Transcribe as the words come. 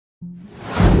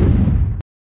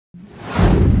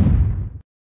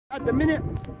At the minute,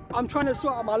 I'm trying to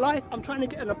sort out my life. I'm trying to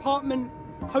get an apartment,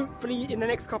 hopefully in the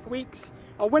next couple of weeks.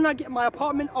 And when I get my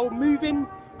apartment, I'll move in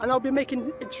and I'll be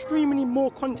making extremely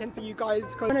more content for you guys.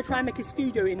 I'm gonna try and make a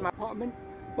studio in my apartment.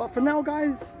 But for now,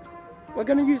 guys, we're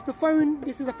gonna use the phone.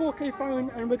 This is a 4K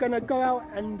phone, and we're gonna go out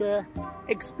and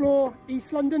explore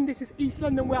East London. This is East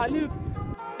London where I live.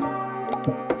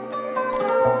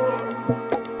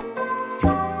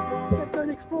 Let's go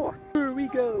and explore. Here we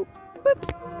go. Boop.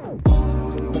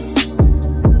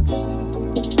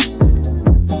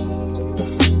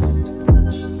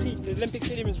 The Olympic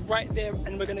Stadium is right there,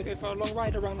 and we're going to go for a long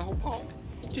ride around the whole park.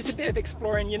 Just a bit of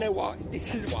exploring. You know what?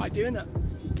 This is what I do, innit?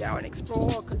 Get out and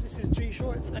explore, because this is G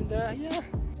Shorts, and yeah.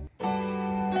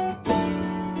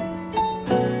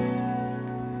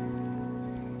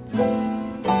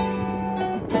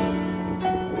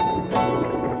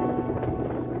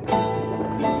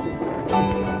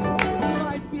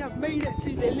 Guys, we have made it to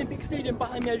the Olympic Stadium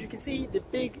behind me, as you can see, the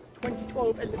big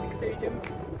 2012 Olympic Stadium.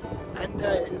 And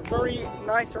it's very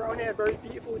nice around here, very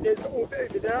beautiful. There's the orbit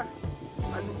over there,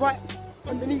 and right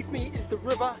underneath me is the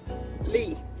River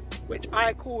Lee, which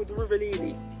I call the River Lee. This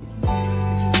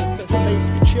is the best place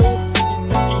to chill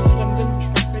in East London,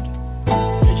 Stratford.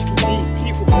 As you can see,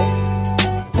 beautiful place.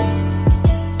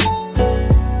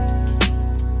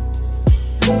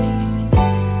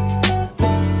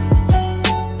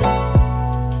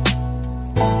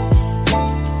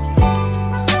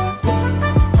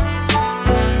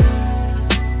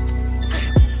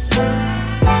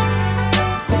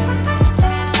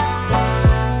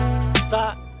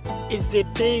 Is the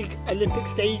big Olympic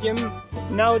Stadium.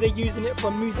 Now they're using it for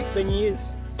music venues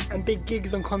and big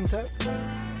gigs and concerts.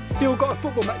 Still got a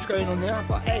football match going on there,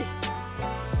 but hey,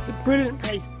 it's a brilliant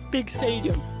place, big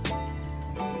stadium.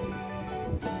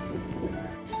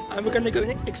 And we're going to go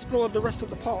and explore the rest of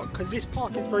the park, because this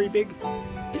park is very big.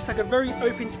 It's like a very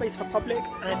open space for public,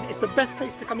 and it's the best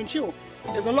place to come and chill.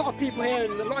 There's a lot of people here,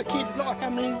 there's a lot of kids, a lot of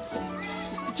families.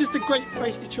 It's just a great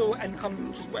place to chill and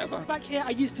come just whatever. Back here I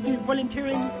used to do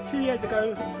volunteering 2 years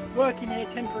ago, working here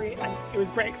temporary, and it was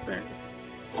a great experience.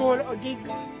 Saw a lot of gigs,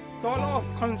 saw a lot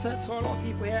of concerts, saw a lot of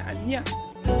people here, and yeah.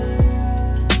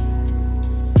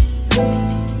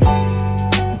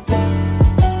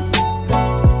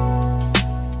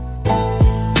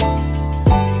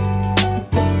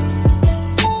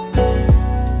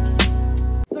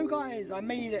 So guys, I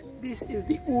made it. This is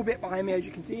the orbit behind me, as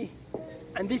you can see.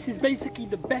 And this is basically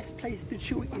the best place to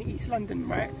chill in East London,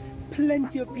 right?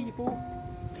 Plenty of people,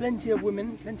 plenty of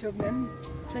women, plenty of men,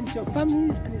 plenty of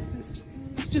families, and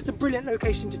it's just a brilliant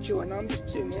location to chill. And I'm just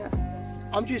chilling here.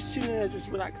 I'm just chilling here, just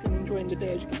relaxing, enjoying the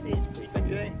day. As you can see, it's a pretty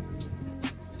sunny day.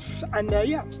 And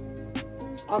yeah,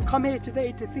 I've come here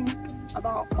today to think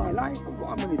about my life and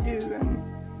what I'm going to do, and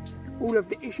all of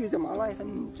the issues in my life,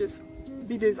 and just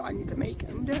videos I need to make,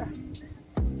 and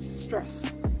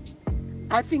stress.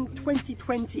 I think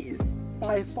 2020 is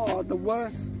by far the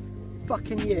worst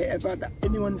fucking year ever that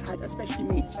anyone's had, especially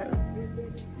me. So,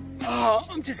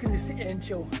 I'm just gonna sit here and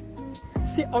chill.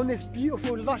 Sit on this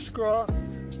beautiful lush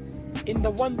grass in the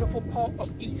wonderful part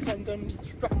of East London,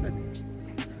 Stratford.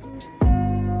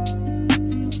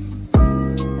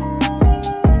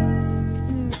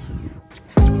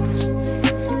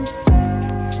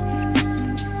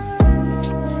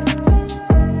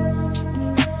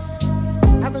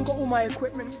 My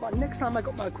equipment, but next time I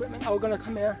got my equipment, I'm gonna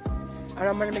come here and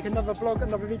I'm gonna make another vlog,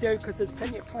 another video, because there's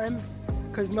plenty of time,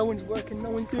 because no one's working, no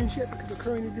one's doing shit because of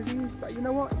corona disease. But you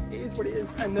know what, it is what it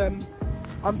is. And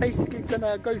I'm basically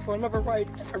gonna go for another ride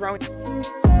around.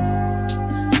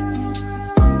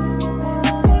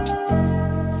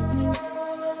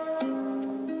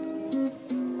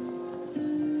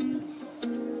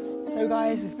 So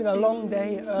guys, it's been a long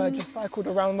day, just cycled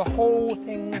around the whole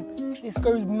thing. This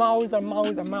goes miles and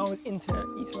miles and miles into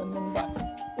East London, but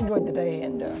enjoyed the day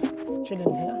and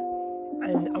chilling here.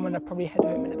 And I'm gonna probably head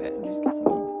home in a bit and just get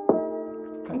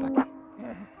some Kentucky.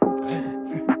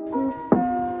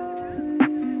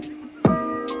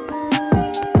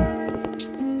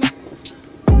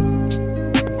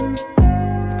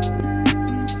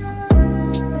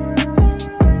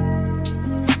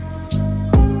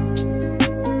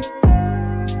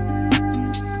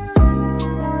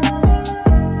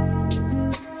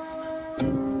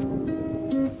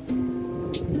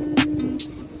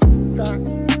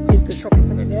 Shopping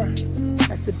centre there.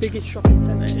 That's the biggest shopping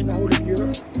centre in the whole of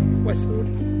Europe, Westfield.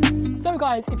 So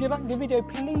guys, if you liked the video,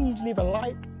 please leave a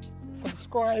like,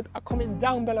 subscribe, a comment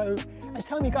down below, and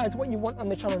tell me guys what you want on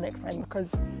the channel next time,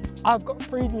 because I've got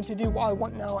freedom to do what I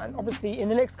want now, and obviously in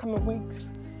the next coming weeks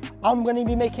I'm going to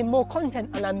be making more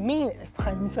content, and I mean it this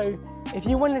time. So if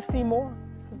you want to see more,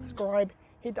 subscribe,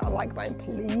 hit that like button,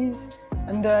 please.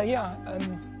 And yeah,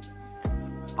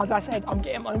 as I said, I'm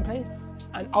getting my own place,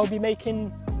 and I'll be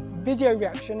making video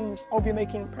reactions, I'll be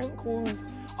making prank calls,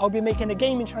 I'll be making a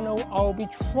gaming channel, I'll be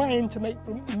trying to make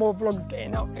more vlogs,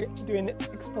 getting out, doing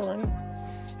exploring,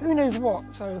 who knows what.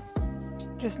 So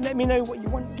just let me know what you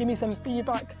want, give me some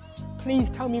feedback, please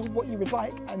tell me what you would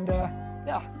like, and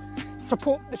yeah,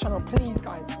 support the channel please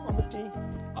guys. Obviously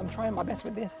I'm trying my best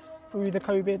with this through the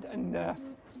COVID, and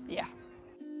yeah.